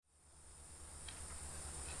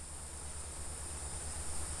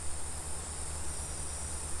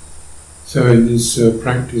So in this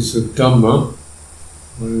practice of Dhamma,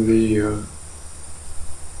 one of the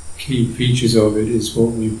key features of it is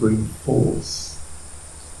what we bring forth.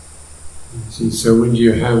 You see, so when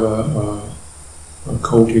you have a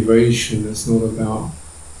cultivation that's not about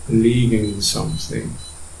believing in something,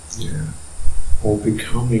 or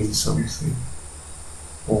becoming something,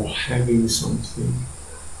 or having something,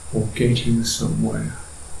 or getting somewhere,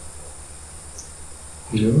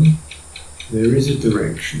 there is a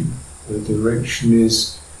direction. The direction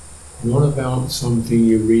is not about something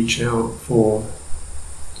you reach out for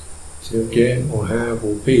to get or have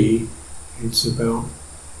or be. It's about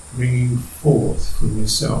bringing forth from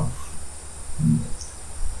yourself.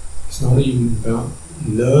 It's not even about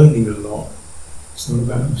learning a lot. It's not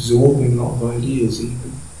about absorbing a lot of ideas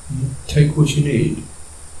even. You take what you need.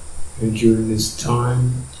 And during this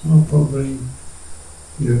time, I'll probably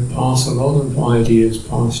pass a lot of ideas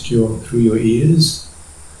through your ears,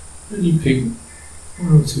 and you pick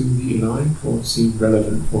one or two that you like or seem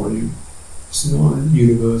relevant for you. It's not a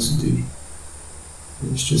university.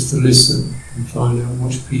 It's just to listen and find out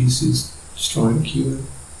which pieces strike you.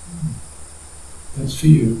 That's for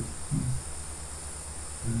you.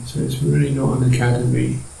 And so it's really not an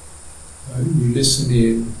academy. You listen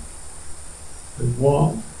in, and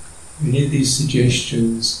what any of these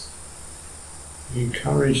suggestions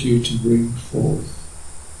encourage you to bring forth.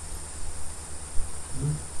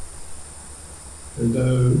 And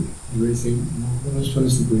though you may think, what am I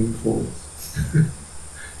supposed to bring forth?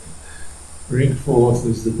 Bring forth,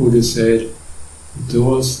 as the Buddha said, the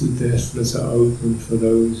doors to the deathless are open for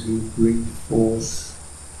those who bring forth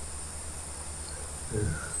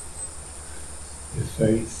their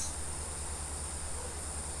faith.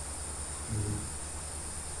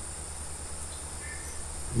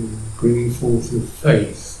 Bringing forth your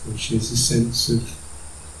faith, which is a sense of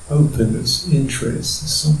openness, interest.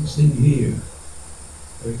 There's something here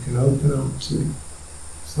that you can open up to.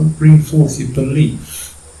 It's not bring forth your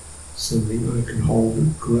belief, something I can hold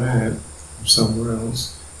and grab from somewhere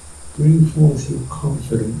else. Bring forth your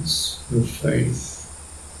confidence, your faith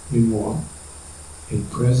in what? In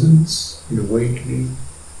presence, in awakening,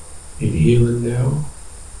 in here and now.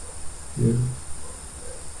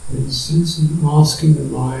 It's asking the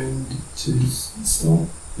mind to stop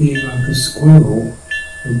being like a squirrel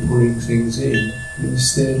and pulling things in, and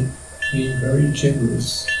instead being very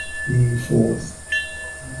generous, bringing forth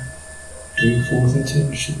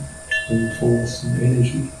attention, bring forth some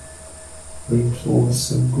energy, bring forth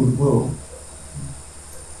some goodwill.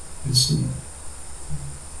 It's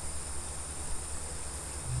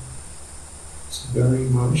very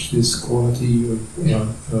much this quality of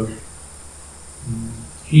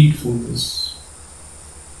heedfulness.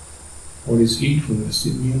 What is heedfulness?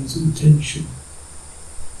 It means attention.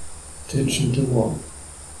 Attention to what?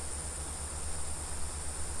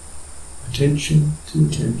 Attention to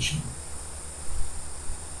attention.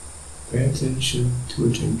 Pay attention to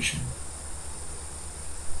attention.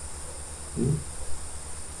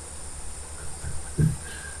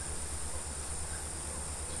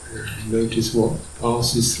 Notice what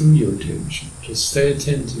passes through your attention. Just stay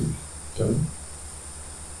attentive. Don't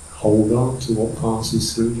hold on to what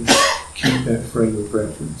passes through. Keep that frame of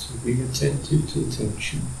reference. Being attentive to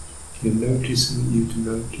attention. You're noticing what you to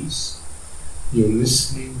notice. You're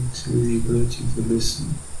listening to the ability to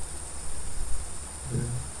listen.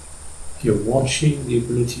 You're watching the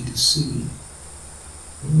ability to see.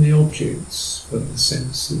 Not the objects, but the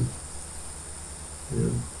sense of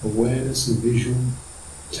awareness of visual,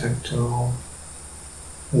 tactile,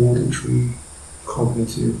 auditory,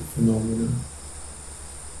 cognitive phenomena.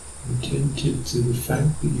 Attentive to the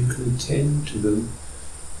fact that you can attend to them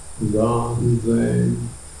rather than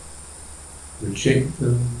reject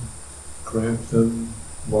them, grab them,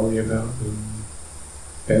 worry about them,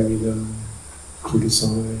 bury them,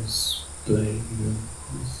 criticize, blame.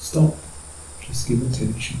 Stop. Just give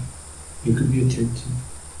attention. You can be attentive.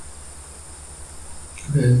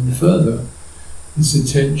 And further, this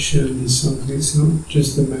attention is something, it's not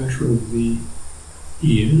just a matter of the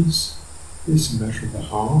ears, it's a matter of the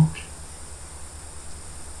heart.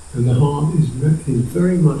 And the heart is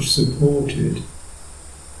very much supported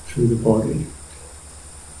through the body.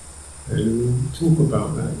 And we'll talk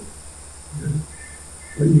about that.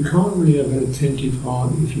 But you can't really have an attentive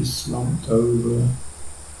heart if you're slumped over.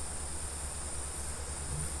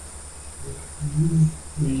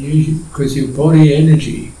 Because your body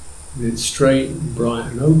energy, it's straight and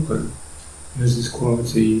bright and open, has this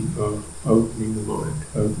quality of opening the mind,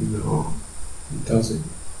 opening the heart. It does it.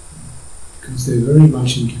 Because they're very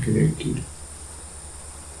much interconnected.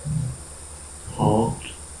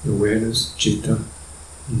 Heart, awareness, citta,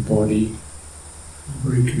 and body are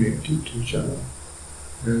very connected to each other.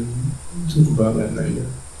 And we'll talk about that later,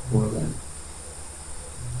 more of that.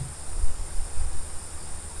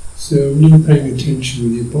 So when you're paying attention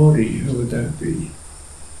with your body, how would that be?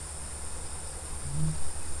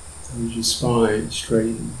 As your spine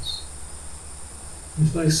straightens.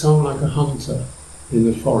 It's like someone like a hunter in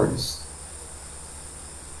the forest,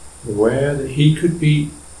 aware that he could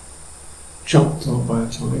be jumped on by a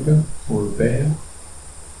tiger or a bear,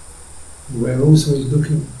 aware also he's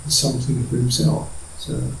looking for something for himself.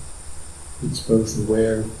 So it's both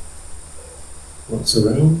aware of what's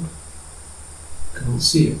around, can't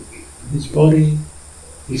see it. His body,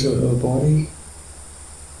 his or her body,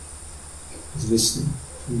 is listening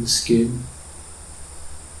through the skin,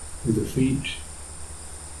 through the feet,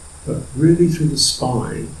 but really through the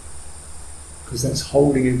spine, because that's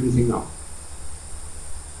holding everything up.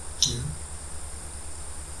 Yeah.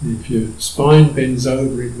 If your spine bends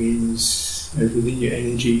over, it means everything, your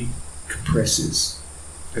energy compresses.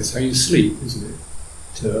 That's how you sleep, isn't it?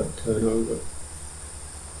 Turn over.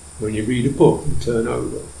 When you read a book, you turn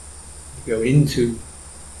over. You go into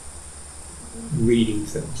reading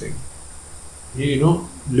something. You're not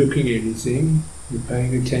looking at anything, you're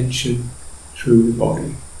paying attention through the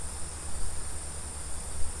body.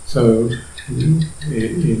 So, for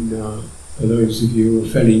those of you who are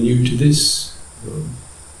fairly new to this,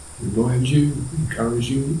 remind you, encourage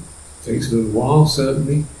you, it takes a little while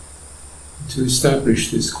certainly, to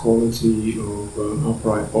establish this quality of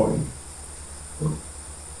upright body.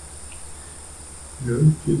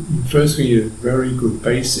 First we need a very good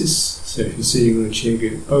basis. So if you're sitting on a chair,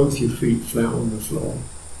 get both your feet flat on the floor.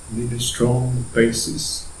 You need a strong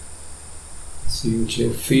basis. Sitting on the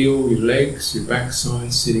chair, feel your legs, your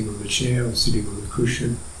backside, sitting on the chair or sitting on the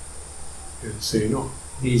cushion. So your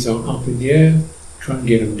knees aren't up in the air, try and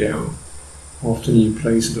get them down. Often you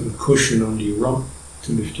place a little cushion under your rump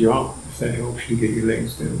to lift you up, if that helps you get your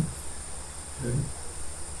legs down.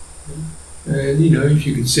 And if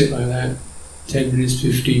you can sit like that 10 minutes,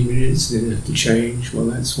 15 minutes, then have to change, well,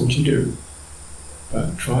 that's what you do.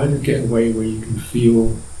 But try to get away where you can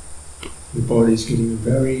feel your body's getting a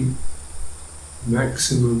very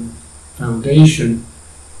maximum foundation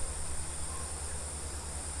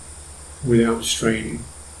without straining.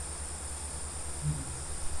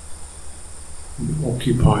 You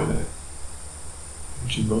occupy that.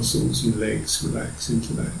 Let your muscles, your legs relax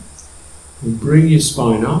into that. And bring your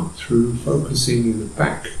spine up through focusing in the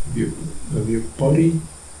back of your body, the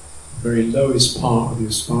very lowest part of your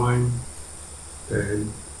spine,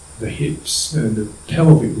 and the hips and the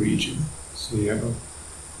pelvic region. So you have an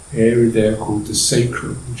area there called the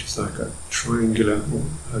sacrum, which is like a triangular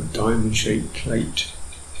or a diamond-shaped plate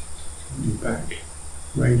on your back,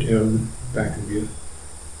 right down the back of you.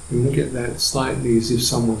 You want to get that slightly as if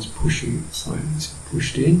someone's pushing it, slightly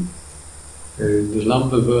pushed in, and the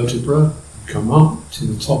lumbar vertebra come up to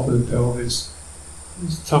the top of the pelvis.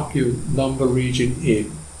 Just tuck your lumbar region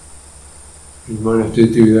in. You might have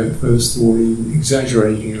to do that first of all, even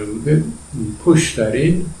exaggerating a little bit. You push that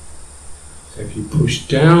in. So if you push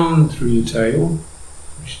down through your tail,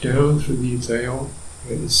 you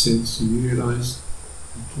get a sense, you realise,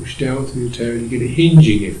 you push down through your tail, you get a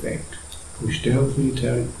hinging effect. Push down through your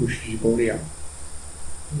tail, it pushes your body up.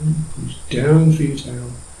 Push down through your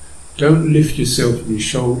tail. Don't lift yourself with your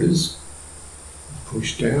shoulders.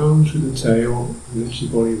 Push down through the tail, and let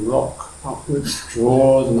your body rock upwards,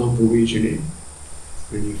 draw the lumbar region in.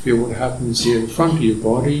 When you feel what happens here in front of your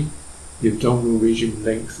body, the abdominal region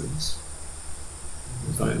lengthens.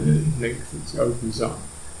 It's like that, it lengthens, opens up.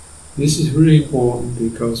 This is really important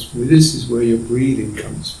because this is where your breathing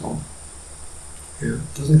comes from. It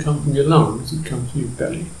doesn't come from your lungs, it comes from your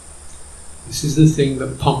belly. This is the thing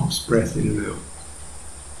that pumps breath in and out.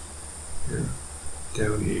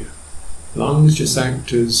 Down here. Lungs just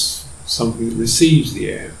act as something that receives the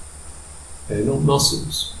air. They're not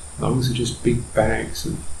muscles. Lungs are just big bags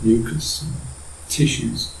of mucus and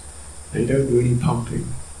tissues. They don't do any pumping.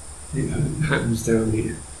 It happens down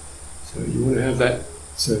here. So you want to have that,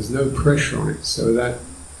 so there's no pressure on it. So that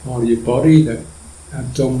part of your body, that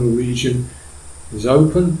abdominal region, is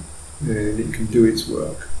open and it can do its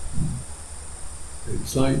work. And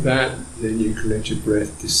it's like that, then you can let your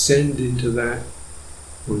breath descend into that.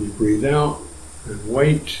 When you breathe out and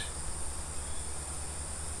wait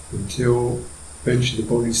until eventually the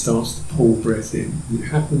body starts to pull breath in. It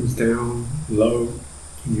happens down low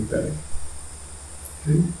in your belly.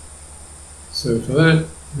 Okay? So for that,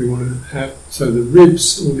 we want to have, so the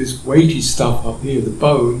ribs, all this weighty stuff up here, the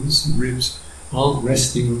bones, the ribs aren't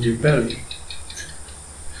resting on your belly.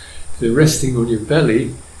 If they're resting on your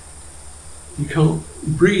belly, you can't,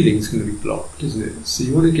 breathing's going to be blocked, isn't it? So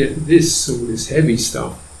you want to get all this heavy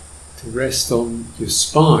stuff to rest on your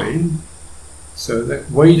spine, so that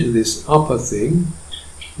weight of this upper thing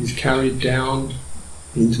is carried down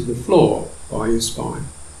into the floor by your spine,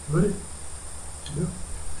 right? Yeah.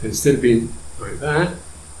 So instead of being like that,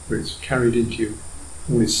 where it's carried into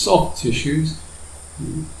all these soft tissues,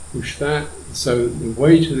 you push that, so the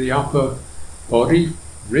weight of the upper body,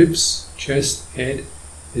 ribs, chest, head,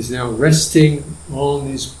 is now resting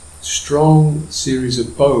on this strong series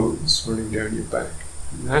of bones running down your back.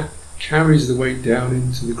 And that carries the weight down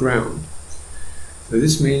into the ground. So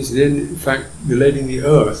this means then, in fact, you're letting the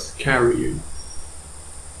earth carry you.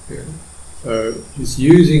 Yeah. So just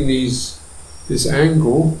using this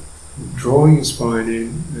angle, drawing your spine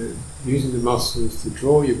in, using the muscles to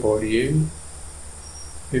draw your body in,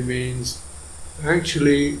 it means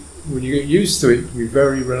actually when you get used to it, you're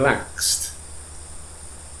very relaxed.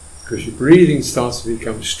 Because your breathing starts to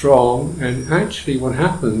become strong, and actually what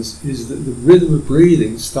happens is that the rhythm of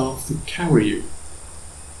breathing starts to carry you.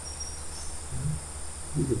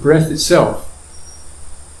 The breath itself,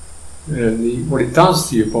 and what it does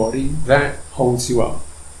to your body, that holds you up.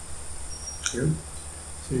 Yeah?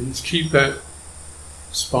 So you just keep that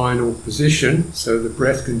spinal position so the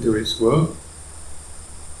breath can do its work.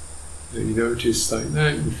 And you notice like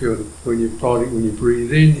that, you feel that when you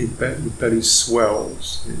breathe in, your belly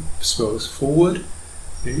swells. It swells forward,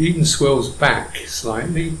 it even swells back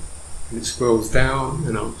slightly, and it swells down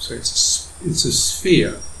and up. So it's a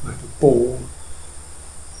sphere, like a ball.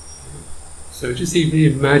 So just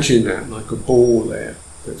even imagine that, like a ball there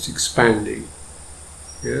that's expanding.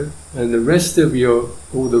 Yeah? And the rest of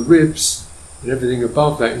all the ribs and everything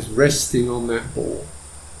above that is resting on that ball.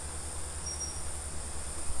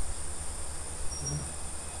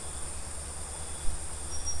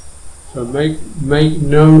 So make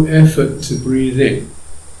no effort to breathe in.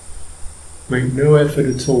 Make no effort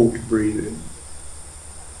at all to breathe in.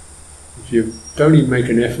 If you don't even make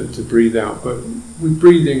an effort to breathe out, but with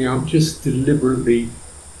breathing out, just deliberately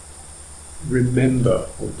remember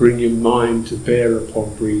or bring your mind to bear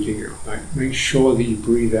upon breathing out. Like make sure that you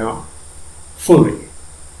breathe out fully.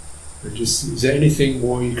 And just, is there anything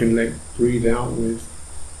more you can breathe out with?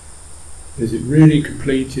 Is it really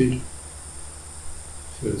completed?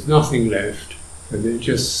 So there's nothing left, and then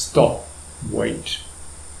just stop, wait.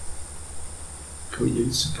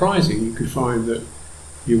 It's surprising, you could find that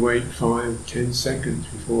you wait 5-10 seconds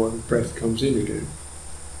before the breath comes in again.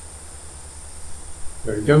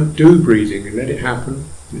 So don't do breathing and let it happen.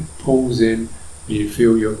 It pulls in, and you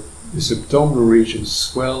feel this abdominal region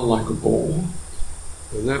swell like a ball,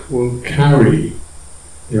 and that will carry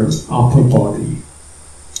your upper body.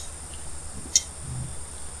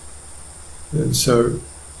 And so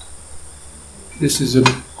this is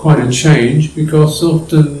quite a change, because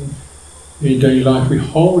often in daily life we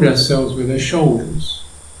hold ourselves with our shoulders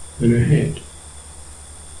and our head.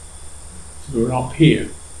 So we're up here.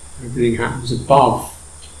 Everything happens above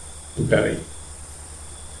the belly.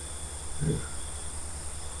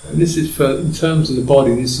 And this is, in terms of the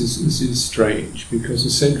body, this is strange, because the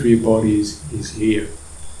center of your body is here.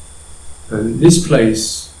 And in this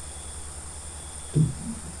place,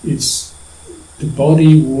 the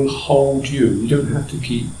body will hold you. You don't have to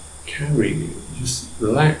keep carrying it. You just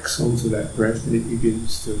relax onto that breath and it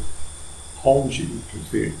begins to hold you. You can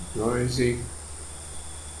feel it rising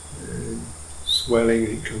and swelling,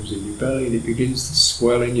 and it comes in your belly and it begins to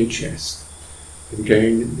swell in your chest. And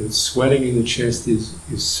again, the swelling in the chest is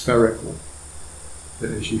spherical.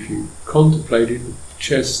 And if you contemplate it, the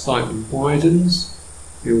chest slightly widens.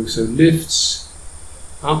 It also lifts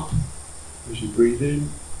up as you breathe in,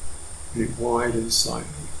 and it widens slightly.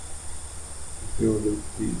 You feel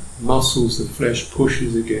the muscles, the flesh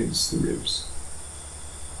pushes against the ribs.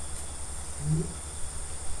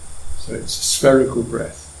 So it's a spherical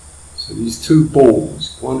breath. So these two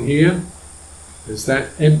balls, one here, as that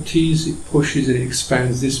empties, it pushes and it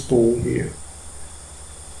expands this ball here.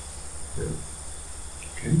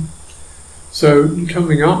 Okay. So you're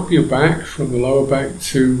coming up your back, from the lower back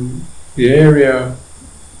to the area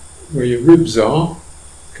where your ribs are,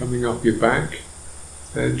 coming up your back,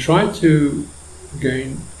 and try to,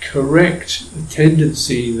 again, correct a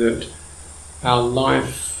tendency that our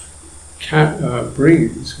life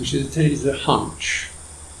brings, which is a tendency to hunch.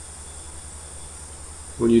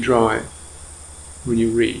 When you drive, when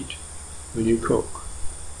you read, when you cook,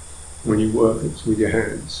 when you work with your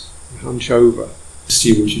hands, you hunch over to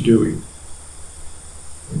see what you're doing.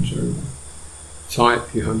 Hunch over.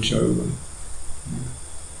 Type, you hunch over.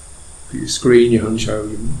 For your screen, you hunch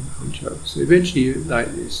over, you hunch over. So eventually you're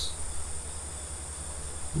like this.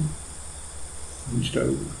 hunched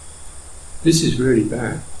over. This is really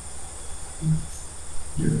bad.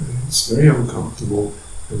 It's very uncomfortable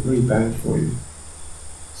and very bad for you.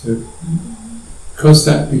 So, because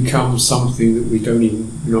that becomes something that we're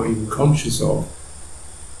not even conscious of,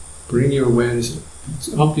 bring your awareness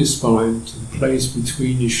up your spine to the place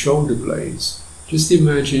between your shoulder blades. Just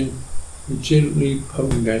imagine you're gently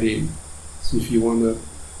poking that in, as if you want to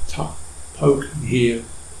poke here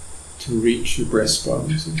to reach your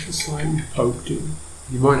breastbone, so just slightly poked in.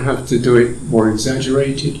 You might have to do it more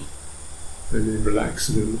exaggerated and then relax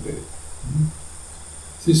a little bit.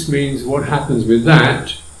 This means what happens with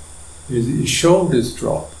that is that your shoulders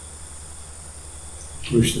drop.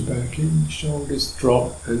 Push the back in, the shoulders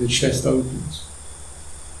drop and the chest opens.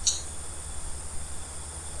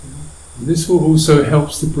 And this will also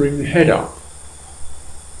help to bring the head up.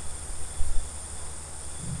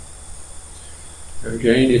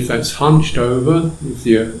 Again, if that's hunched over, if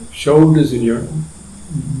your shoulders and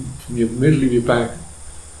from your middle of your back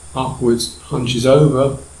upwards hunches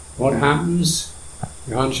over, what happens?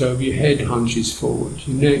 You hunch over, your head hunches forward,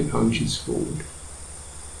 your neck hunches forward.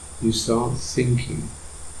 You start thinking.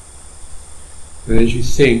 And as you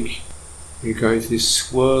think, you go into this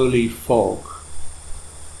swirly fog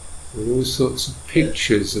with all sorts of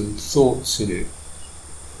pictures and thoughts in it.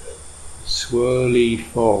 Swirly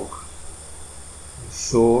fog.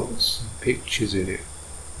 Thoughts and pictures in it,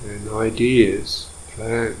 and ideas,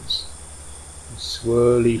 plans, and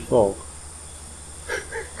swirly fog.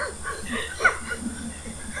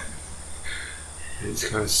 It's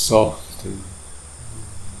kind of soft and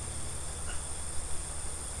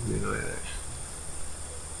like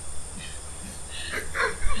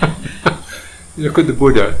that. Look at the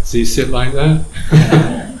Buddha. Does he sit like that?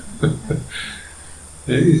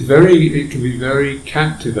 It can be very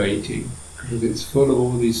captivating. Because it's full of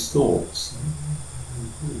all these thoughts.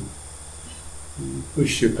 You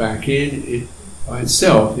push your back in, it by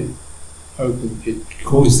itself, it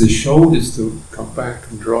causes the shoulders to come back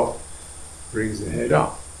and drop, brings the head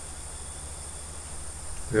up.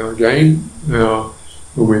 Now again,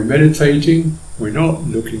 when we're meditating, we're not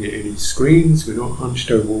looking at any screens, we're not hunched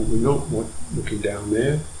over, we're not looking down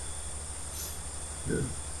there. No.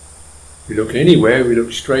 We look anywhere, we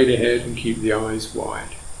look straight ahead and keep the eyes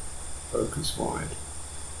wide. Focus wide.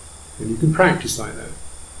 And you can practice like that.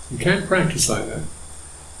 You can practice like that.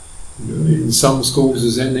 In some schools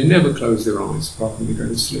of Zen, they never close their eyes apart from they go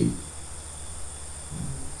to sleep.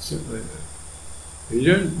 Sit like that. And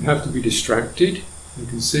you don't have to be distracted. You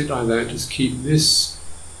can sit like that, just keep this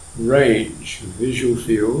range of visual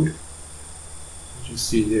field. Just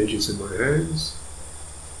see the edges of my hands.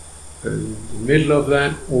 And in the middle of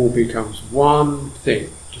that all becomes one thing.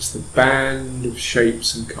 Just a band of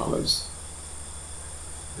shapes and colours.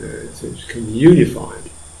 So it's become unified.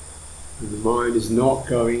 And the mind is not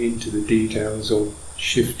going into the details or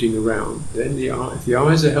shifting around. Then if the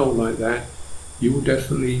eyes are held like that, you will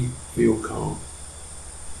definitely feel calm.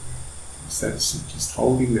 So that's just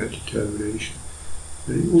holding that determination.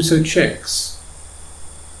 And it also checks.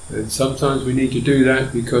 And sometimes we need to do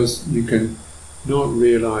that because you can not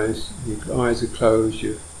realise your eyes are closed,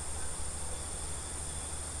 you're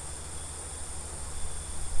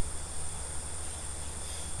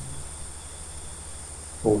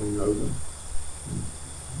falling over.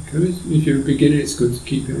 Because if you're a beginner, it's good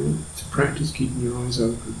to practice keeping your eyes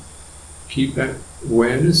open. Keep that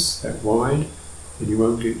awareness, that wide, and you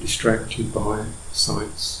won't get distracted by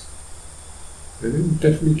sights. And it will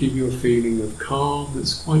definitely give you a feeling of calm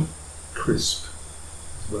that's quite crisp.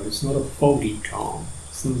 Well, it's not a foggy calm,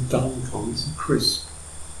 it's not a dull calm, it's a crisp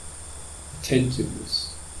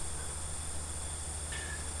attentiveness.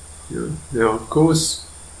 Now, of course,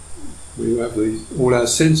 we have all our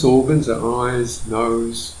sense organs, our eyes,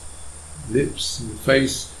 nose, lips, and the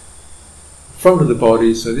face, front of the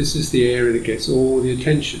body, so this is the area that gets all the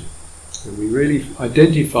attention. And we really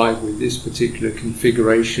identify with this particular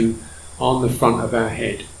configuration on the front of our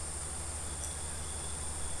head.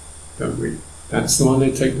 Don't we? That's the one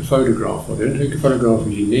they take the photograph of. They don't take a photograph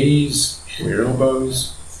of your knees or your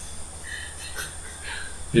elbows.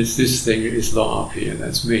 It's this thing, it's lot up here,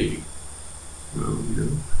 that's me.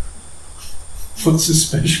 What's so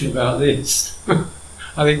special about this?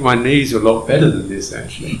 I think my knees are a lot better than this,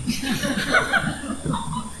 actually.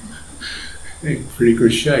 In pretty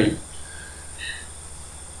good shape.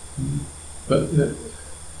 But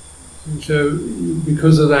so,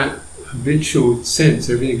 because of that habitual sense,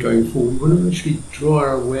 everything going forward, we want to actually draw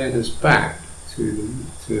our awareness back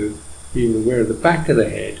to being aware of the back of the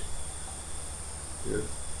head. Yeah.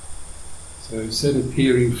 So instead of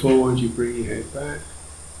peering forward, you bring your head back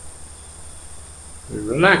and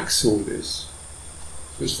relax all this.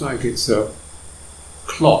 Just like it's a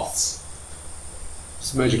cloth.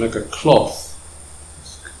 Just imagine like a cloth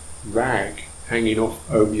rag hanging off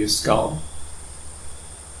over your skull.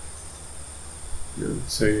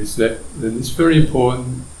 So it's that, and it's very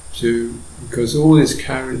important because all this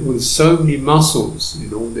there's so many muscles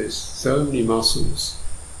in all this, so many muscles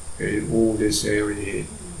in all this area here.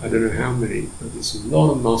 I don't know how many, but there's a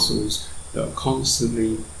lot of muscles that are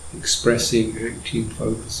constantly expressing, acting,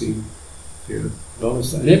 focusing, a lot of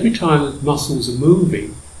stuff. And every time the muscles are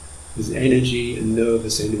moving, there's energy and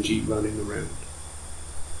nervous energy running around.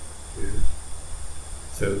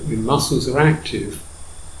 So when muscles are active,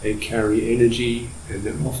 they carry energy and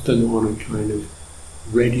they're often on a kind of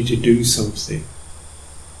ready to do something.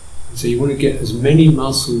 And so you want to get as many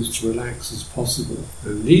muscles to relax as possible.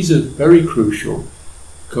 And these are very crucial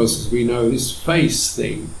because, as we know, this face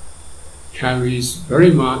thing carries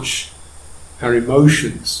very much our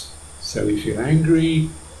emotions. So if you're angry,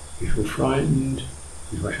 if you're frightened,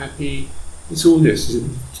 if you're happy, it's all this.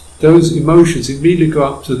 Those emotions immediately go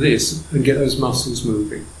up to this and get those muscles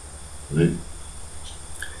moving. Right?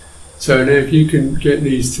 So now if you can get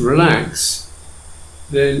these to relax,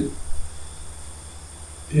 then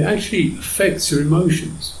it actually affects your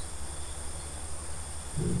emotions.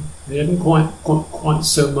 They haven't quite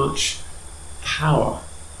so much power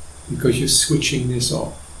because you're switching this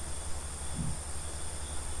off.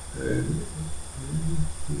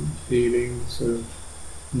 Feeling sort of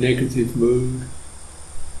negative mood.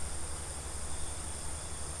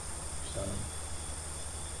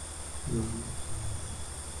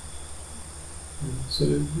 So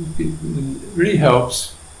it really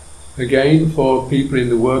helps, again, for people in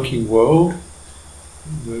the working world.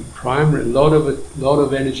 A lot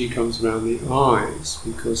of energy comes around the eyes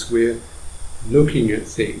because we're looking at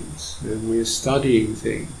things and we're studying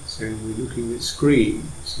things and we're looking at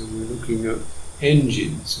screens and we're looking at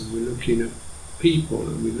engines and we're looking at people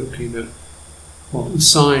and we're looking at what the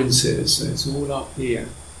sign says. So it's all up here.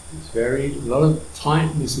 It's a lot of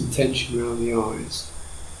tightness and tension around the eyes.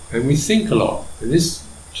 And we think a lot. And this,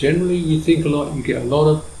 generally, you think a lot, you get a lot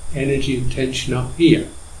of energy and tension up here.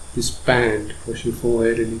 This band across your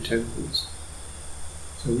forehead and your temples.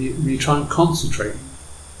 So you try and concentrate,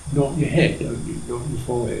 not your head, don't you? Not your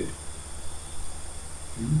forehead.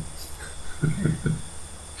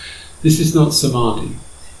 This is not samadhi.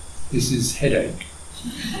 This is headache.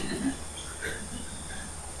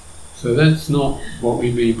 So that's not what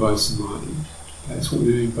we mean by samadhi. That's what we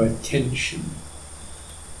mean by tension.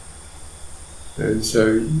 And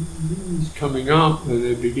so it's coming up and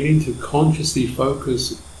they're beginning to consciously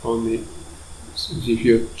focus on as if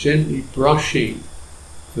you're gently brushing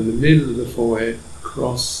from the middle of the forehead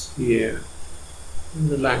across here and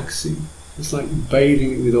relaxing. It's like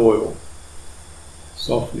bathing it with oil,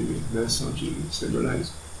 softening it, massaging it, so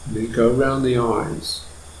relax. And then go around the eyes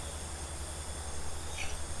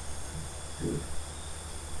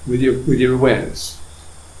with your awareness.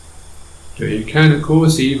 So you can, of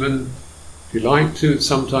course, even if you like to,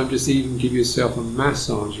 sometimes just even give yourself a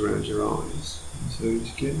massage around your eyes. And so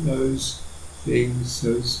to get those things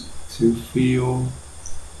to feel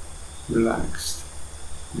relaxed.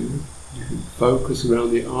 You can focus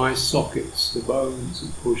around the eye sockets, the bones,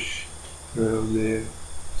 and push around there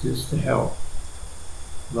just to help.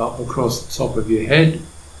 Up across the top of your head,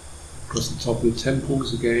 across the top of the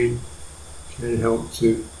temples again, can help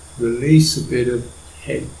to release a bit of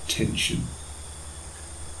head tension.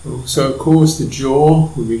 So of course the jaw,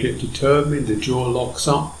 when we get determined, the jaw locks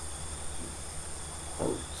up.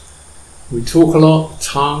 We talk a lot, the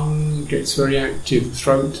tongue gets very active, the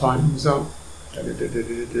throat tightens up.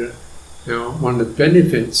 Now one of the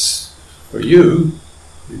benefits for you,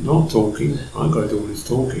 in not talking, I've got to do all this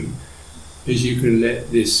talking, is you can let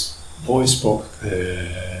this voice box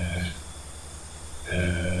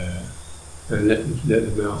and let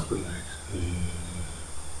the mouth relax.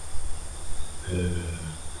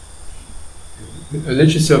 And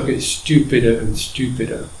let yourself get stupider and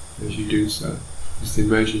stupider as you do so. Just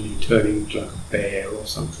imagine you turning into like a bear or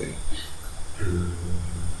something. You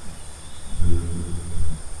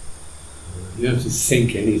don't have to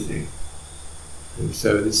think anything. And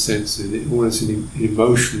so this sense of almost an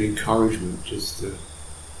emotional encouragement just to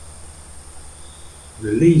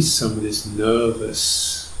release some of this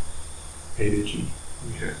nervous energy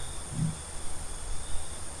we have.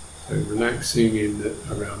 So relaxing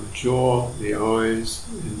around the jaw, the eyes,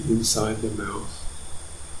 and inside the mouth.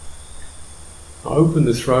 Now open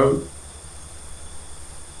the throat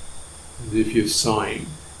as if you're sighing.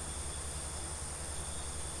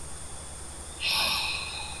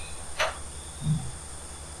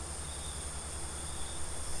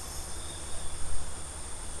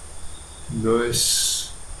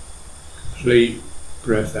 nice, complete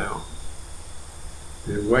breath out.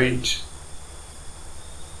 Then wait.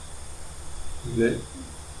 Let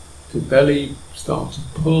the belly start to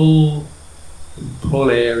pull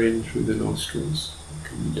air in through the nostrils,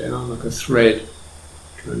 coming down like a thread,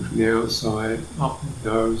 going from the outside, up the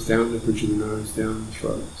nose, down the bridge of the nose, down the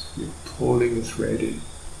throat. So you're pulling a thread in.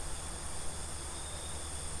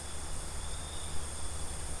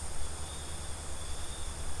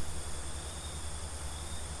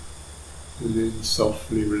 And then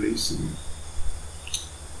softly releasing it.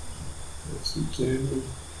 That's gentle.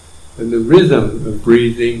 And the rhythm of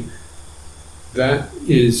breathing, that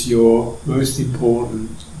is your most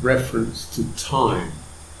important reference to time.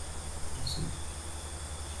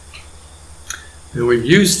 And we've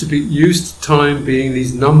used to time being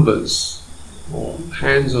these numbers, or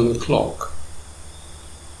hands on a clock.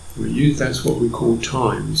 That's what we call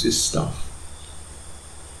time, is this stuff.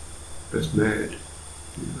 That's mad.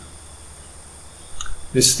 Yeah.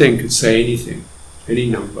 This thing could say anything, any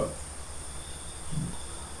number.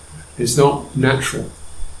 It's not natural.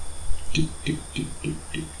 Tick, tick, tick, tick,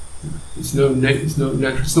 tick. It's not natural.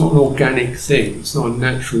 It's not an organic thing. It's not a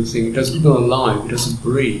natural thing. It's not alive. It doesn't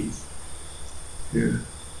breathe. Yeah.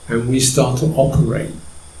 And we start to operate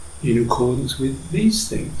in accordance with these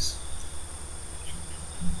things.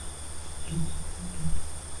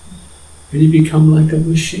 And you become like a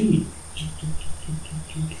machine.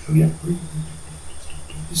 Yeah.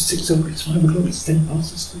 It's 6 o'clock, it's 5 o'clock, it's 10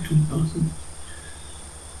 past, it's 20 past.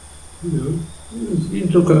 You know, you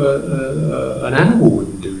look an animal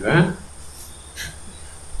wouldn't do that.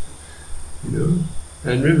 You know,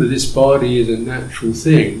 and remember, this body is a natural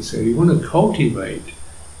thing. So you want to cultivate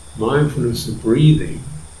mindfulness of breathing,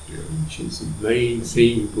 which is the main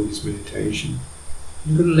theme of Buddhist meditation.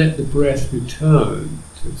 You've got to let the breath return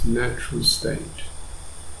to its natural state.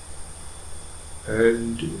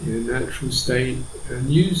 And in a natural state, and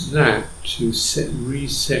use that to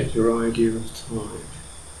reset your idea of time.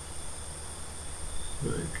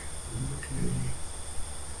 Like, okay,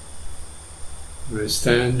 when I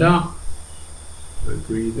stand up, I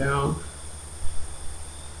breathe out,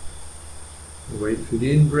 I wait for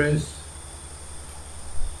the in-breath,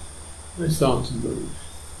 I start to move.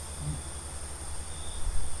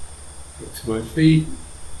 Get to my feet,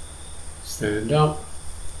 stand up,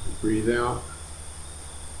 I breathe out,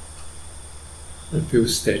 I feel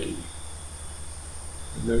steady.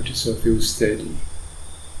 I notice I feel steady.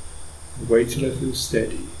 I wait till I feel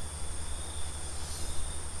steady.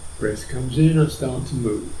 Breath comes in, I start to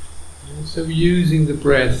move. So using the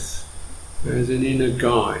breath as an inner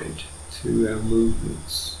guide to our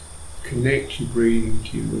movements. Connect your breathing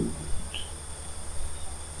to your movement.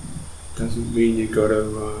 Doesn't mean you've got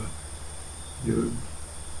to,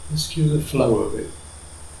 just give the flow of it.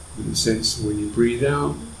 In the sense that when you breathe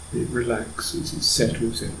out, it relaxes, it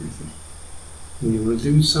settles everything. When you want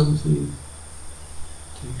to do something,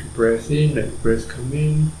 take a breath in, let the breath come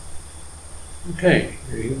in. Okay,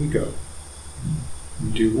 here we go.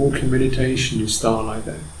 You do walking meditation, you start like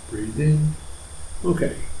that. Breathe in.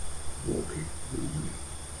 Okay, walking.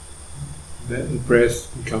 Let the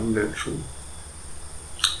breath become natural.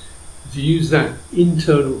 To use that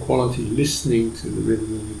internal quality, listening to the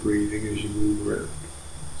rhythm of the breathing as you move around.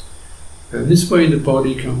 And this way the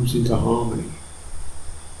body comes into harmony.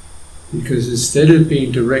 Because instead of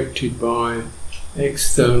being directed by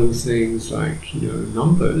external things like,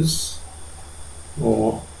 numbers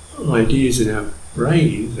or ideas in our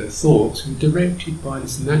brains, our thoughts, we're directed by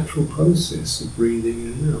this natural process of breathing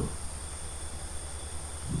in and out.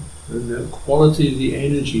 And the quality of the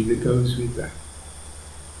energy that goes with that.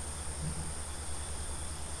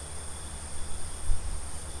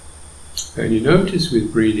 And you notice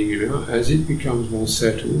with breathing in and out, as it becomes more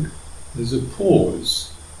settled, there's a pause.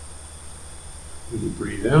 When you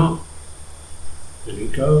breathe out, let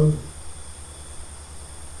it go.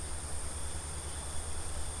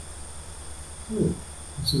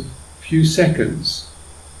 It's a few seconds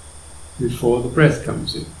before the breath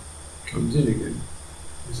comes in again.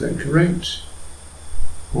 Is that correct?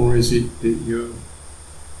 Or is it that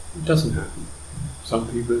it doesn't happen? Some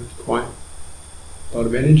people are quite a lot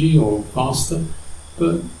of energy or faster,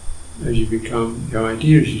 but as you become, the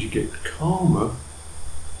idea is as you get calmer,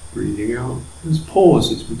 breathing out, there's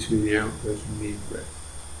pauses between the out breath and the in breath.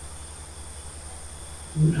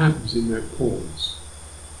 What happens in that pause?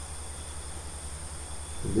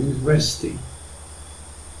 Everything's resting.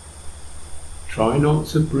 Try not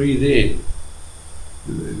to breathe in.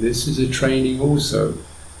 And this is a training also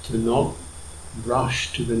to not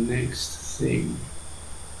rush to the next thing.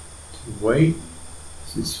 To wait,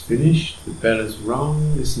 It's finished, the bell has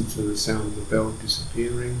rung, listen to the sound of the bell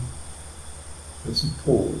disappearing. That's a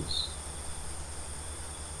pause.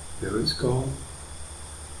 Now it's gone.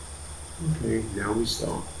 Okay, now we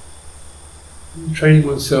start. Training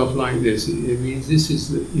oneself like this, it means this is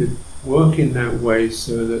that you work in that way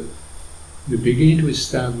so that you begin to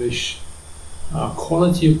establish a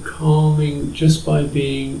quality of calming just by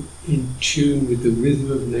being in tune with the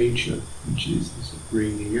rhythm of nature, which is this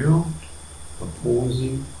breathing out, a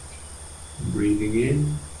pausing, and breathing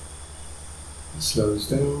in. It slows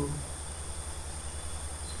down,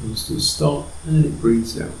 comes to a stop, and then it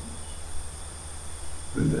breathes out.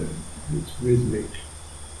 And then it's rhythmic.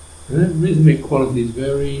 And that rhythmic quality is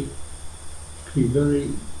can be very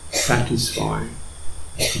satisfying.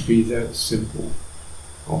 It can be that simple,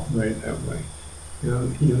 operate that way.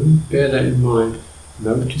 Bear that in mind.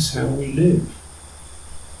 Notice how we live.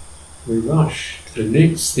 We rush to the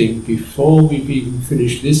next thing before we've even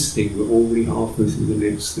finished this thing. We're already halfway through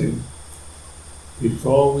the next thing.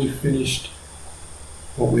 Before we've finished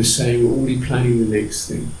what we're saying, we're already planning the next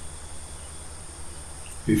thing.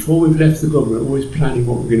 Before we've left the bed, we're always planning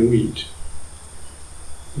what we're going to eat.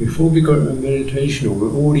 Before we go to a meditation, or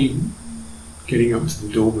we're already getting up to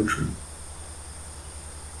the dormitory.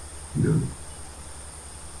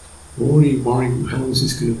 We're already worrying, how is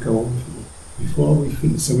this going to go on for? Before we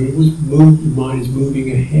finish, so we always move, your mind is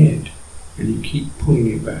moving ahead, and you keep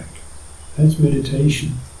pulling it back. That's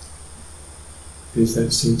meditation. There's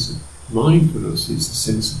that sense of mindfulness, is the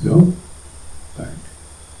sense of no, back,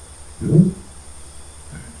 no,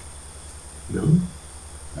 back, no,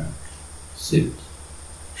 back, sit,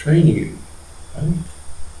 training it, back,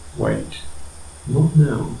 wait, not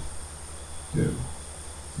now, no,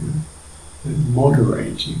 and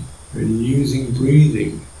moderating, and using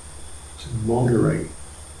breathing to moderate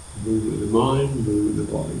the movement of the mind, movement of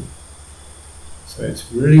the body. So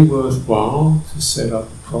it's really worthwhile to set up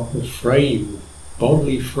a proper frame,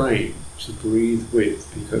 bodily frame to breathe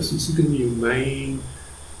with, because this is going to be your main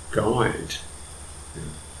guide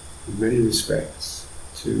in many respects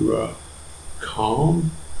to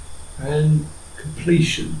calm and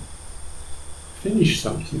completion. Finish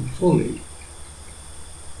something fully.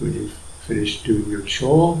 When you've finished doing your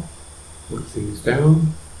chore, put things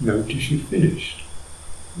down, notice you've finished.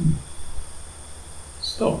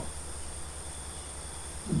 Stop.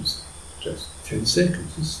 Just 10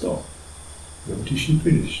 seconds and stop. Notice you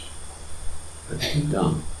finished. That's been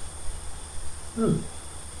done.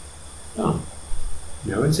 Done.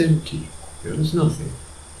 Now it's empty. Now there's nothing.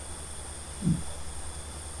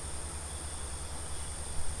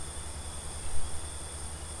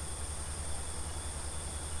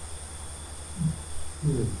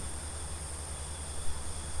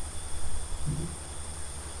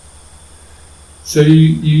 So you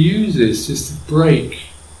use this just to break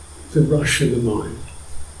the rush of the mind.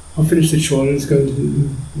 I'll finish the chore, let's go into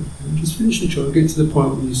just finish the chore and get to the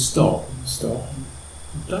point where you stop, and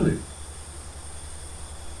you've done it.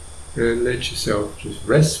 And let yourself just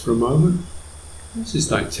rest for a moment. This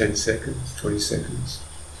is like 10 seconds, 20 seconds.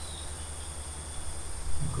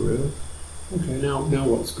 Good. Okay, now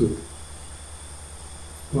what's good?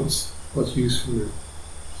 What's useful now?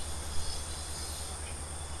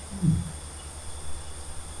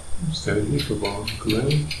 Stand here for a while, look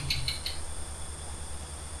around.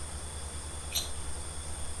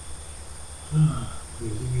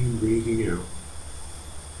 Breathing in, breathing out.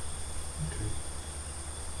 Okay.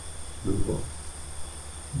 Move on.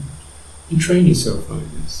 You train yourself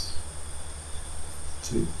like this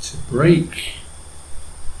to break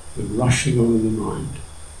the rushing on of the mind.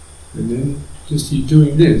 And then just you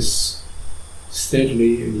doing this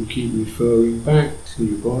steadily, and you keep referring back to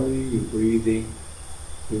your body, your breathing,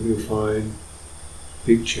 you'll find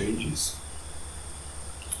big changes,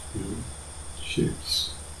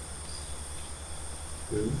 shifts.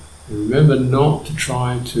 And remember not to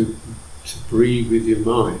try to breathe with your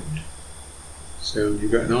mind. So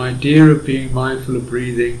you've got an idea of being mindful of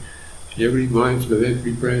breathing, you're really mindful of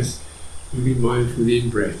every breath, you'll be mindful of the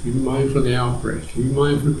in-breath, you'll be mindful of the out-breath, you'll be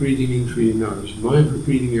mindful of breathing in through your nose, you'll be mindful of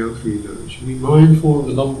breathing out through your nose, you'll be mindful of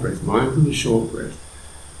the long breath, mindful of the short breath,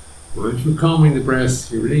 mindful of calming the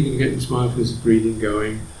breath. You're really going to get this mindfulness of breathing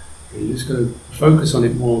going, and you're just going to focus on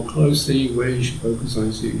it more closely, where you should focus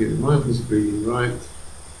on, so you get the mindfulness of breathing right.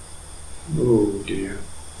 Oh dear.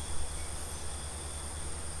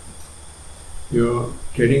 You're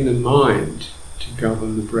getting the mind to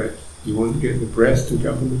govern the breath. You want to get the breath to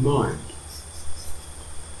govern the mind.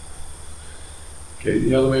 Okay,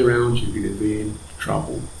 the other way around, you're going to be in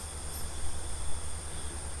trouble.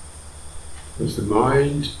 Because the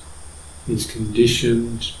mind is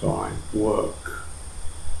conditioned by work,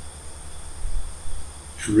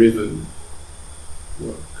 driven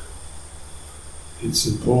work. It's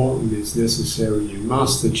important, it's necessary, you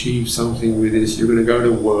must achieve something with this, you're going to go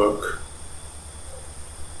to work.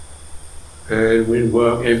 And with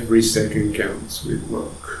work, every second counts with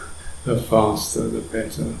work. The faster, the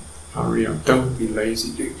better. Hurry up, don't be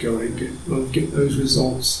lazy, get going, get those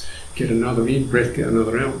results, get another in-breath, get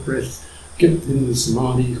another out-breath, get in the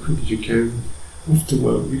samadhi as quick as you can, off to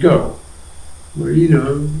work we go. Well,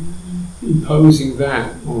 imposing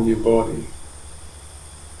that on your body.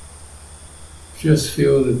 Just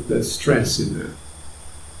feel the stress in that.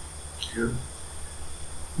 Yeah.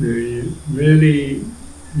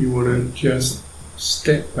 You want to just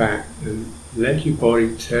step back and let your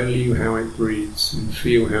body tell you how it breathes and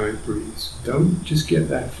feel how it breathes. Don't just get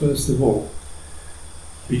that first of all.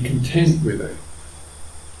 Be content with it.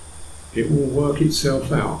 It will work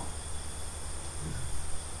itself out.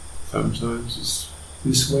 Sometimes it's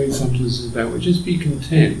this way, sometimes it's that way. Just be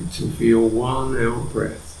content to feel one out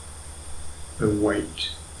breath and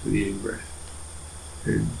wait for the in breath.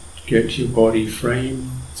 And get your body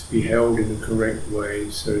framed to be held in the correct way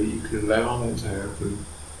so that you can allow that to happen.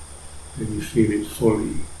 And you feel it fully.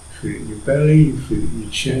 You feel it in your belly, you feel it in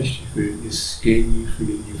your chest, you feel it in your skin, you feel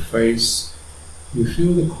it in your face. You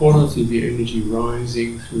feel the quality of the energy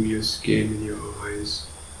rising through your skin and your eyes.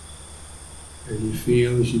 And you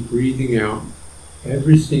feel as you're breathing out,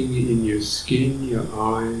 everything in your skin, your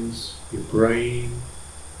eyes, your brain,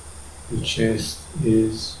 your chest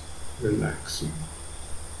is relaxing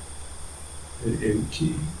and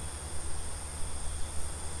empty.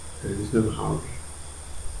 And there's no hurry.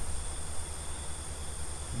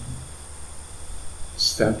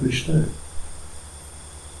 Establish that.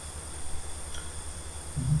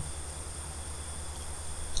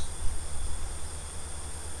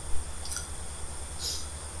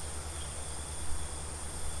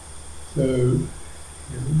 So,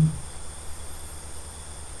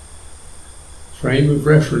 frame of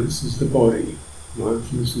reference is the body,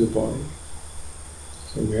 mindfulness of the body.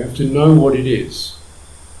 So we have to know what it is,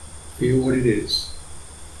 feel what it is,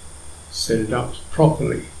 set it up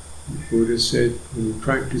properly. The Buddha said, when you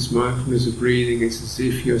practice mindfulness of breathing, it's as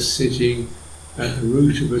if you're sitting at the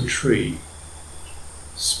root of a tree,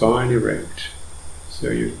 spine erect.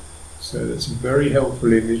 So that's a very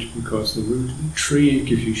helpful image because the root of the tree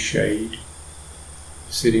gives you shade.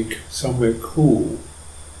 Sitting somewhere cool,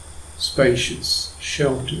 spacious,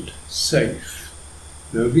 sheltered, safe.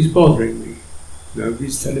 Nobody's bothering me.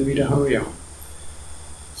 Nobody's telling me to hurry up.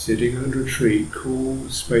 Sitting under a tree, cool,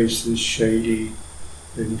 spacious, shady,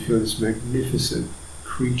 and you feel this magnificent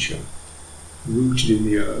creature rooted in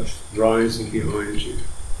the earth, rising behind you,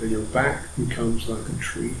 and your back becomes like a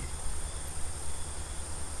tree.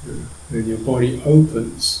 And your body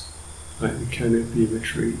opens like the canopy of a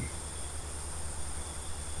tree.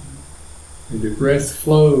 And the breath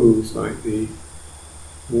flows like the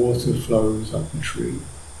water flows up the tree,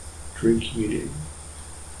 drinking it in.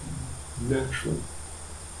 Natural.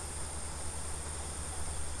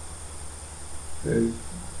 And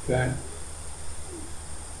that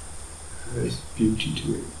has beauty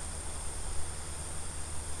to it.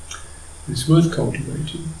 It's worth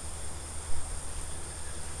cultivating.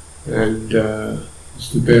 And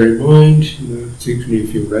just to bear in mind, particularly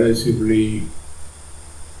if you're relatively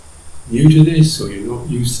new to this or you're not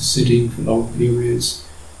used to sitting for long periods,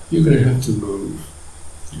 you're going to have to move.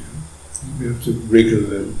 You're going to have to wriggle a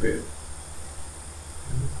little bit.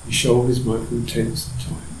 Your shoulders might feel tense at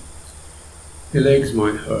times. Your legs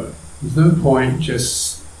might hurt. There's no point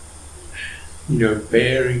just,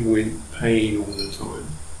 bearing with pain all the time.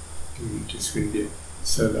 You're just going to get.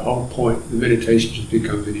 So the whole point, the meditation just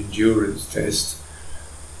becomes an endurance test,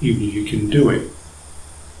 even if you can do it.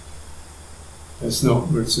 That's not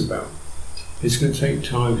what it's about. It's going to take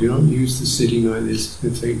time. If you're not used to sitting like this, it's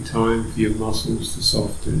going to take time for your muscles to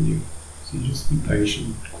soften you. So you just be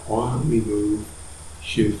patient, quietly move,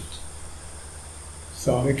 shift,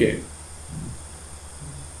 start again.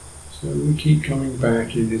 So we keep coming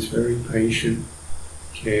back in this very patient,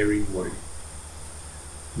 caring way.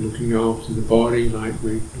 Looking after the body like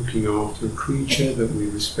we're looking after a creature that we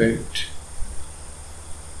respect,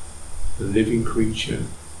 a living creature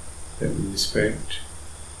that we respect,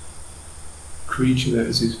 a creature that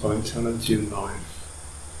has its vitality and life,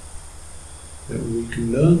 that we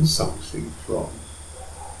can learn something from.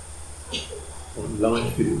 What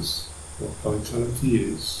life is, what vitality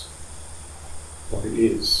is, what it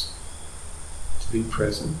is to be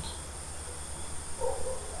present.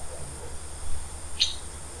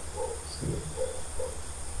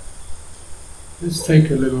 Let's take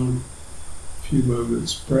a few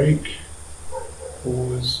moments break,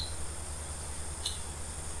 pause,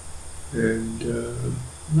 And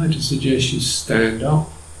I'd like to suggest you stand up.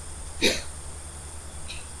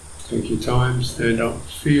 Take your time, stand up,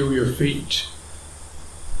 feel your feet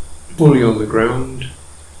fully on the ground.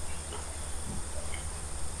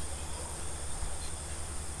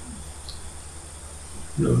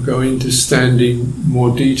 I'll go into standing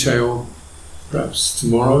more detail perhaps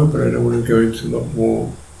tomorrow, but I don't want to go into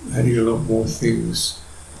adding a lot more things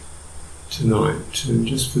tonight. And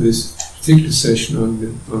just for this particular session, I'm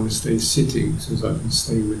going to stay sitting so as I can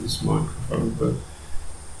stay with this microphone. But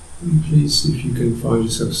please, if you can find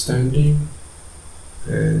yourself standing,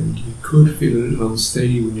 and you could feel a little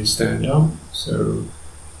unsteady when you stand up, so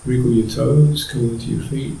wriggle your toes, come onto your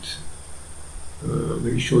feet,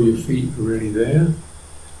 make sure your feet are really there,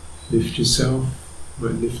 lift yourself,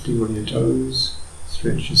 like lifting on your toes,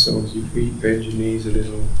 stretch yourselves, your feet, bend your knees a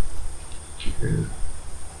little,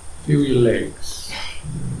 feel your legs,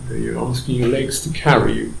 you're asking your legs to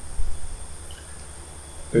carry you.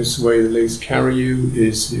 Best way the legs carry you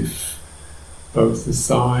is if both the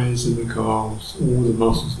thighs and the calves, all the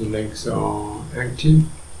muscles of the legs are active.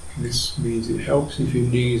 This means it helps if your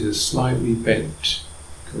knees are slightly bent,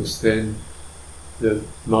 because then the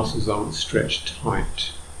muscles aren't stretched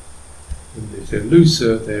tight. And if they're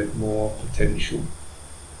looser, they have more potential.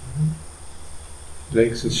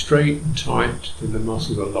 Legs are straight and tight, then the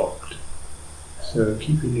muscles are locked. So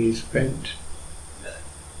keep your knees bent,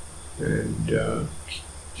 and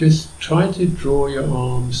just try to draw your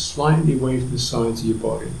arms slightly away from the sides of your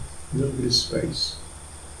body, a little bit of space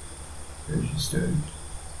as you stand.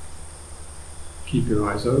 Keep your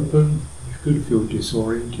eyes open. You could feel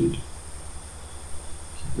disoriented.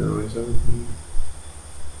 Keep your eyes open.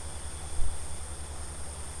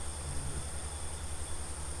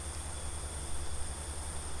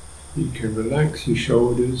 You can relax your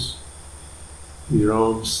shoulders, your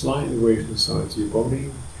arms slightly away from the sides of your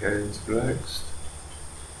body, hands relaxed.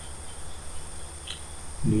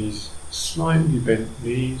 Knees, slightly bent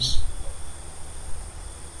knees.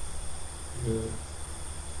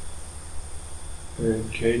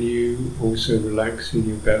 And can you also relax in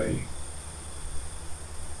your belly?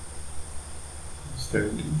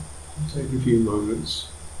 Standing. Take a few moments.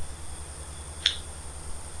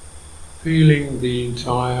 Feeling the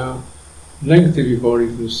entire length of your body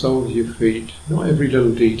from the soles of your feet, not every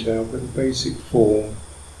little detail, but the basic form,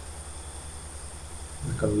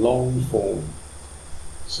 like a long form.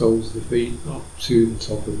 Soles of the feet up to the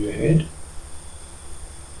top of your head.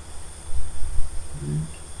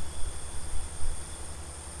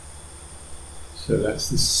 So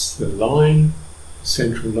that's the line, the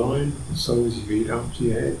central line, the soles of your feet up to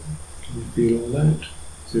your head. Can you feel all that?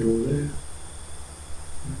 Is it all there?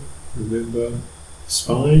 Remember the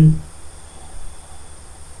spine.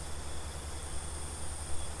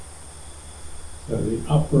 So the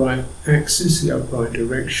upright axis, the upright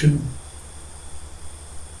direction.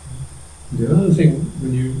 The other thing,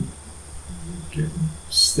 when you get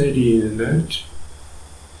steady in that,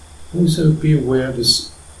 also be aware of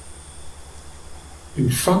this in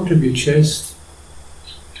front of your chest.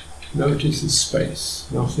 Notice the space,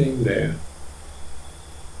 nothing there,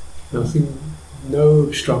 nothing, no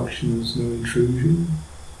obstructions, no intrusion.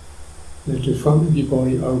 Let the front of your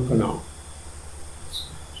body open up,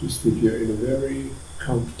 just if you're in a very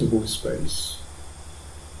comfortable space.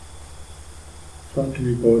 Front of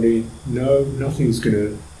your body, no, nothing's going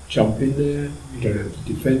to jump in there. You don't have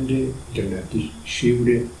to defend it, you don't have to shield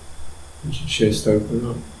it. Let your chest open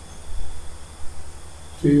up.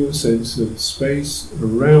 Feel a sense of space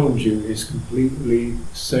around you is completely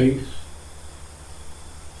safe,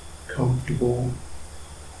 comfortable,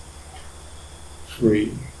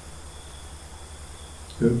 free.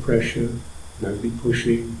 No pressure, nobody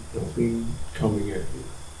pushing, nothing coming at you.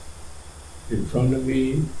 In front of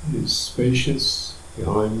me is spacious,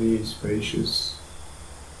 behind me is spacious.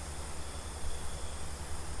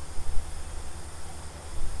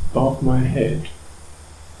 Above my head,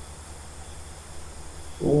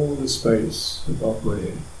 all the space above my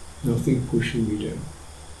head, nothing pushing me down.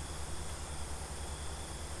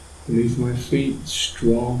 Beneath my feet,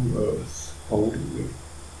 strong earth holding me.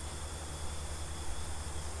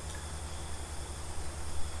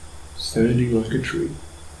 Standing like a tree.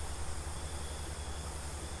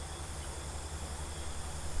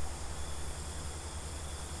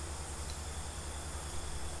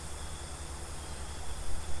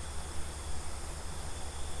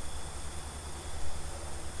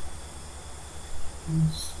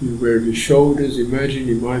 You're aware of your shoulders. Imagine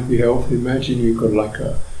you might be healthy. Imagine you've got like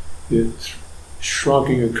you're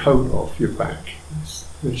shrugging a coat off your back.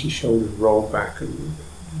 Let your shoulders roll back a little bit.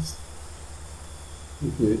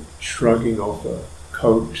 If you're shrugging off a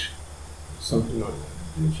coat, something like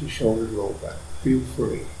that. Let your shoulders roll back. Feel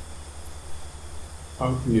free.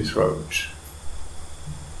 Open your throat.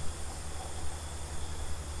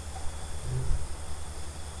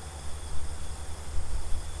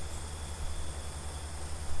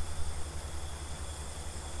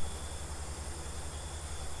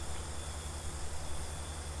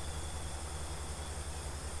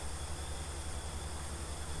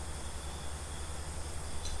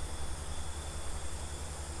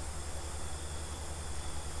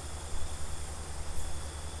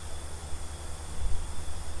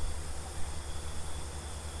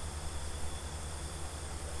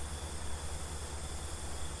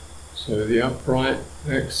 So the upright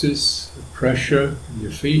axis, the pressure in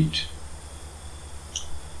your feet.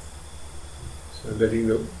 So letting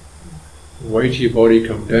the weight of your body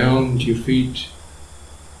come down to your feet.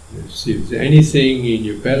 See if there's anything in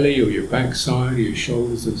your belly or your backside or your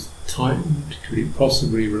shoulders that's tightened. Could it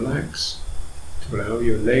possibly relax to allow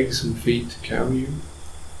your legs and feet to carry you?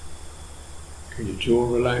 Can your jaw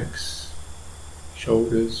relax?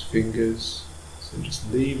 Shoulders, fingers. So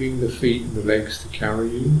just leaving the feet and the legs to carry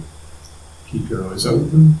you. Keep your eyes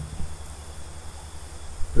open.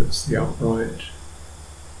 That's the upright.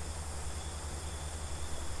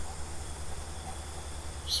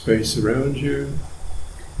 Space around you,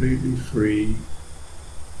 completely free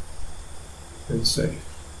and safe.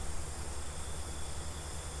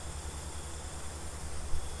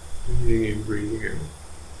 Breathing in, breathing out.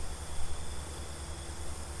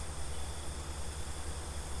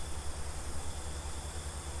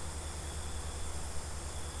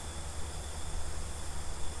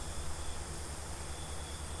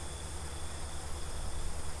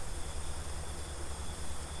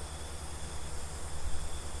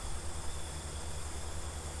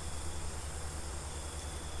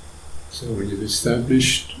 So when you've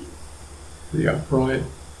established the upright,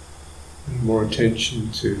 and more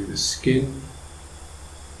attention to the skin.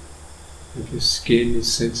 If your skin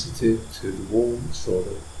is sensitive to the warmth or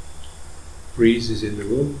the breezes in the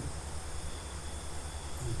room,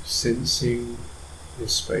 sensing your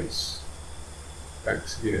space,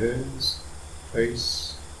 backs of your hands,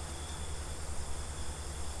 face,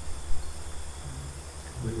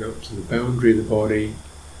 coming up to the boundary of the body.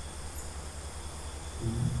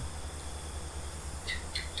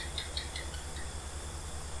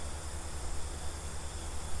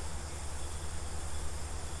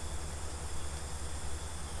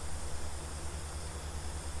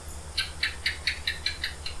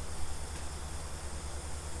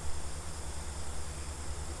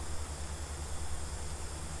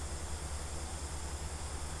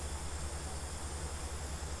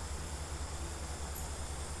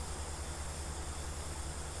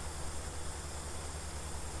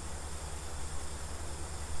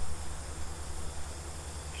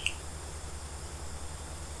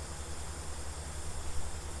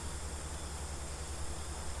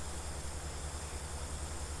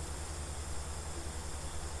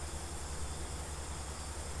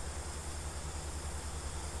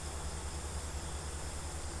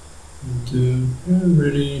 And a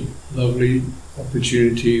really lovely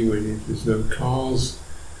opportunity when if there's no cars,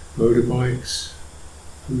 motorbikes,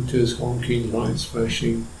 hooters, honking, lights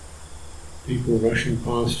flashing, people rushing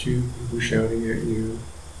past you, people shouting at you,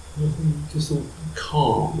 just all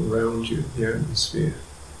calm around you, the atmosphere.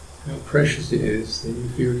 How precious it is, then you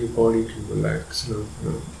feel your body can relax and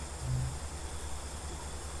open up.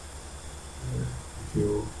 You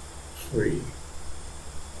feel free.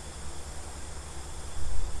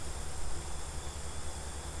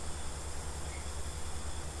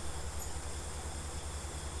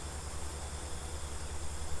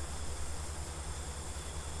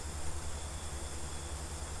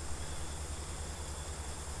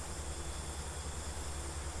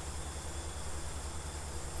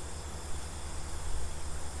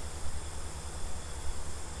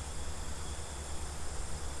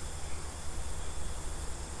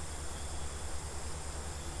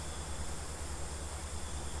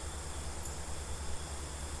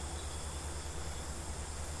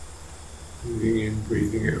 Breathing in,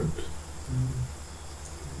 breathing out.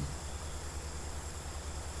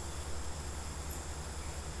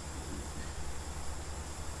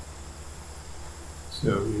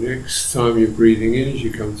 So next time you're breathing in, as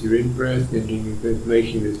you come to your in-breath, ending your breath,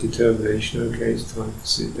 making this determination, okay, it's time to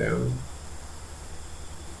sit down.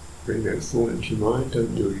 Bring that thought into your mind,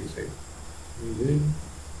 don't do anything. Breathe in,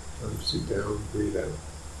 time to sit down, breathe out.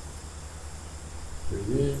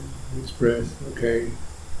 Breathe in, next breath, okay,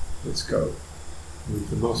 let's go.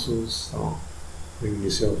 Move the muscles, start bringing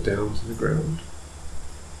yourself down to the ground.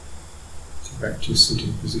 So back to your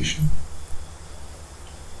sitting position.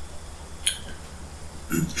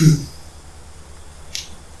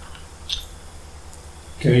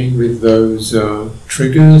 Again, with those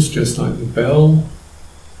triggers, just like the bell,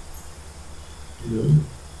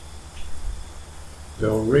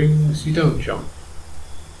 bell rings, you don't jump.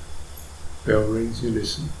 Bell rings, you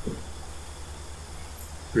listen.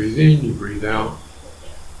 Breathe in, you breathe out.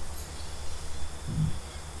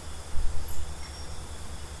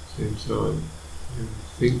 Same time. You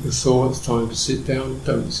think the thoughts, time to sit down,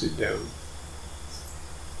 don't sit down.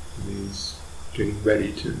 It means getting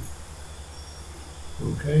ready to.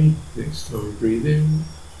 Okay, next time breathe in,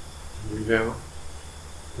 breathe out,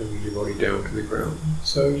 bringing your body down to the ground.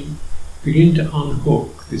 So you begin to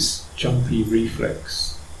unhook this jumpy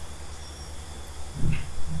reflex.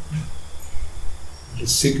 The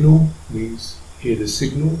signal means hear the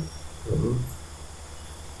signal.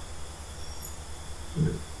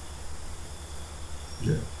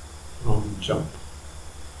 Rather than jump.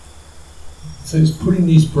 So it's putting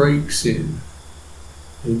these breaks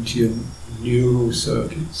into your neural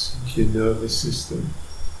circuits, into your nervous system.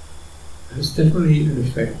 Has definitely an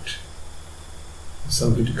effect. It's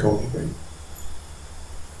something to cultivate.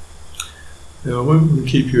 Now I won't really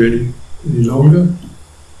keep you any longer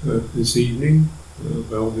this evening.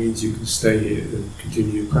 By all means you can stay here and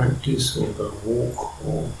continue your practice, or go and walk,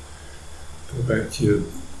 or go back to your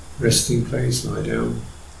resting place, lie down,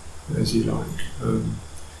 as you like.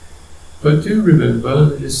 But do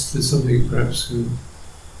remember, there's something perhaps in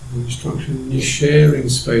the instruction, you're sharing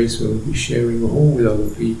space, where we'll be sharing a hall with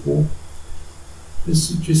other people.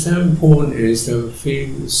 Just how important it is to have a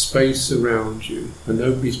feeling of space around you, and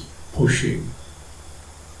nobody's pushing.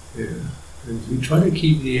 Yeah. And we try to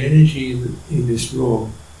keep the energy in this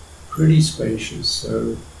room pretty spacious,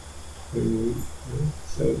 so when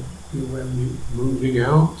you're moving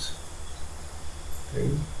out, okay,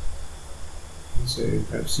 so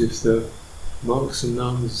perhaps if the monks and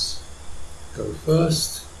nuns go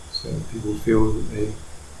first, so people feel that they're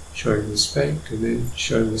showing respect, and then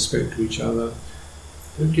showing respect to each other.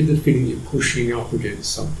 Don't give the feeling you're pushing up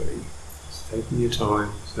against somebody. It's taking your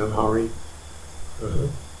time, there's no hurry.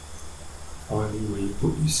 Finding where you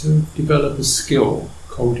put yourself. Develop a skill,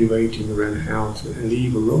 cultivating around how to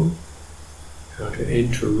leave a room, how to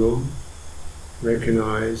enter a room.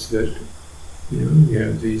 Recognise that we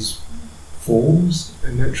have these forms,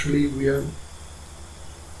 and naturally we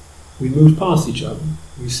move past each other,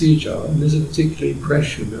 we see each other, and there's a particular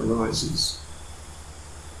impression that arises.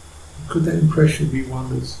 Could that impression be one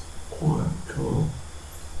that's quiet, calm?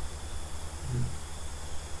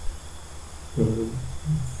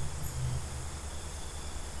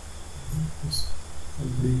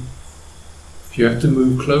 If you have to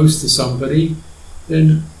move close to somebody,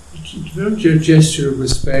 then don't do a gesture of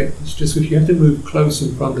respect. It's just if you have to move close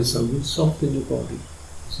in front of someone, soften your body.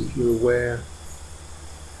 As if you're aware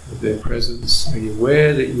of their presence, and you're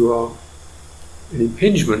aware that you are an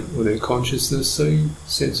impingement on their consciousness, so you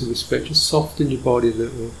sense of respect, just soften your body a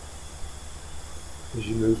little as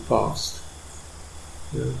you move past.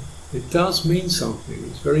 It does mean something,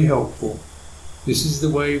 it's very helpful. This is the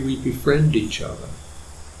way we befriend each other.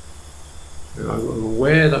 I'm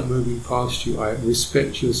aware that moving past you, I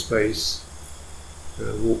respect your space, and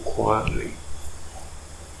I walk quietly.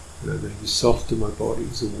 And then you soften my body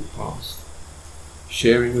as I walk past.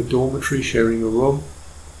 Sharing a dormitory, sharing a room.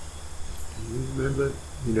 You remember,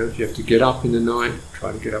 if you have to get up in the night,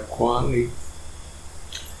 try to get up quietly.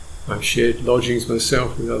 I've shared lodgings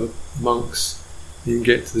myself with other monks. You can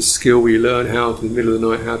get to the skill where you learn how, in the middle of the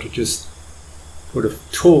night, how to just put a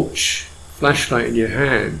torch, flashlight in your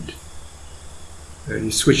hand, and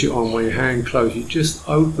you switch it on when your hand closed. You just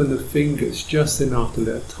open the fingers just enough to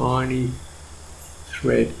let a tiny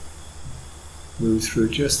thread move through,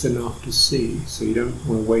 just enough to see, so you don't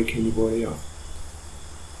want to wake anybody up.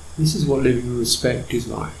 This is what living with respect is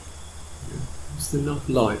like. Just enough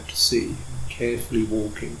light to see, carefully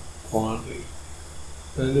walking, quietly.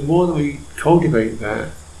 And the more that we cultivate that,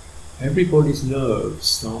 everybody's nerves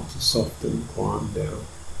start to soften and quieten down.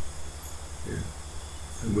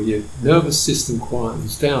 And when your nervous system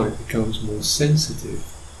quietens down, it becomes more sensitive.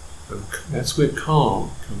 And that's where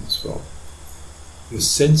calm comes from. You're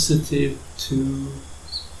sensitive to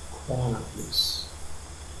quietness.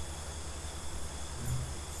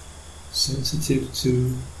 Sensitive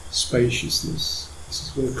to spaciousness. This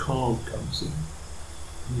is where calm comes in.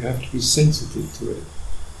 You have to be sensitive to it.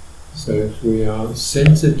 So if we are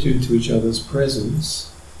sensitive to each other's presence,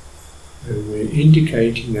 and we're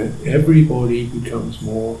indicating that everybody becomes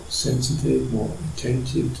more sensitive, more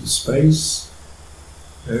attentive to space,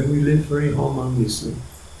 and we live very harmoniously.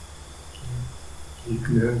 You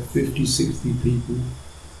can have 50, 60 people,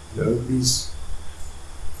 nobody's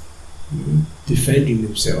defending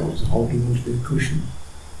themselves, holding onto their cushion,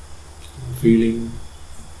 feeling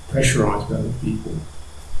pressurized by other people.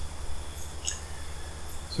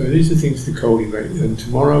 So these are things to cultivate. And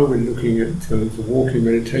tomorrow we're looking at the walking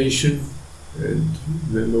meditation. And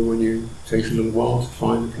remember, when it takes a little while to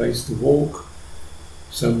find a place to walk,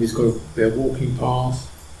 somebody's got their walking path,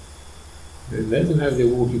 and let them have their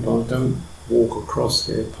walking path. Don't walk across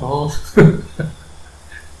their path.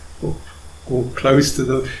 Walk close to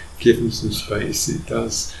them, give them some space. It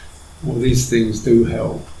does. All these things do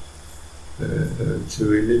help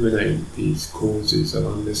to eliminate these causes of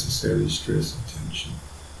unnecessary stress and tension.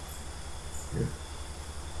 Yeah.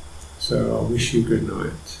 So I wish you good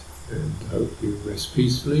night, and hope you rest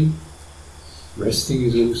peacefully. Resting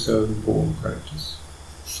is also an important practice.